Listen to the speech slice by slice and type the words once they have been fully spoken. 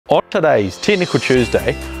On today's Technical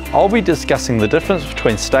Tuesday, I'll be discussing the difference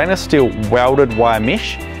between stainless steel welded wire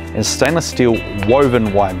mesh and stainless steel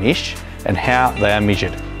woven wire mesh and how they are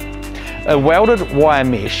measured. A welded wire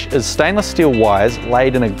mesh is stainless steel wires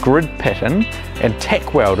laid in a grid pattern and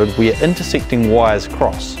tack welded where intersecting wires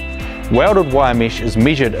cross. Welded wire mesh is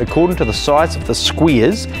measured according to the size of the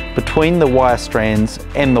squares between the wire strands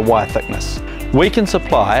and the wire thickness. We can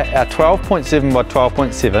supply our 12.7 by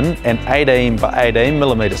 12.7 and 18 by 18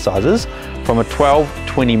 millimeter sizes from a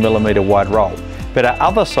 12-20 millimeter wide roll, but our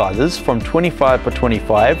other sizes from 25 by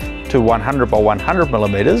 25 to 100 by 100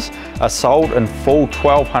 millimeters are sold in full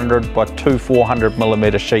 1200 by 2400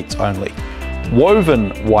 millimeter sheets only.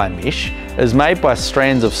 Woven wire mesh is made by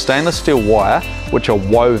strands of stainless steel wire which are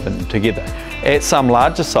woven together. At some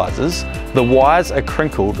larger sizes, the wires are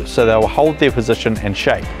crinkled so they will hold their position and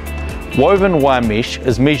shape. Woven wire mesh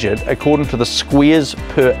is measured according to the squares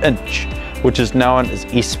per inch, which is known as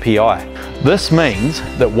SPI. This means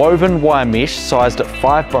that woven wire mesh sized at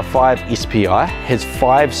 5 by 5 SPI has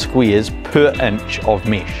 5 squares per inch of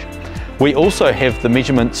mesh. We also have the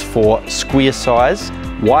measurements for square size,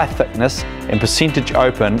 wire thickness and percentage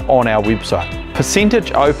open on our website.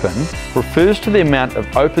 Percentage open refers to the amount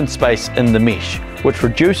of open space in the mesh, which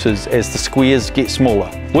reduces as the squares get smaller.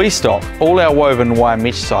 We stock all our woven wire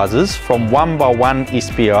mesh sizes from 1 by 1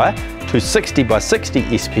 SPI to 60 by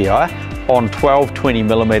 60 SPI on 12-20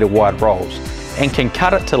 millimeter wide rolls and can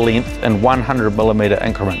cut it to length in 100 millimeter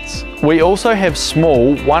increments. We also have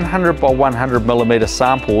small 100 by 100 millimeter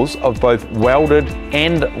samples of both welded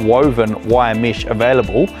and woven wire mesh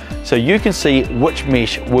available, so you can see which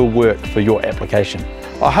mesh will work for your application.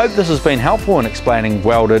 I hope this has been helpful in explaining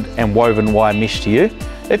welded and woven wire mesh to you.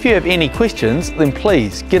 If you have any questions, then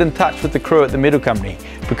please get in touch with the crew at the Metal Company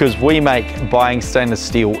because we make buying stainless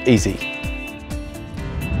steel easy.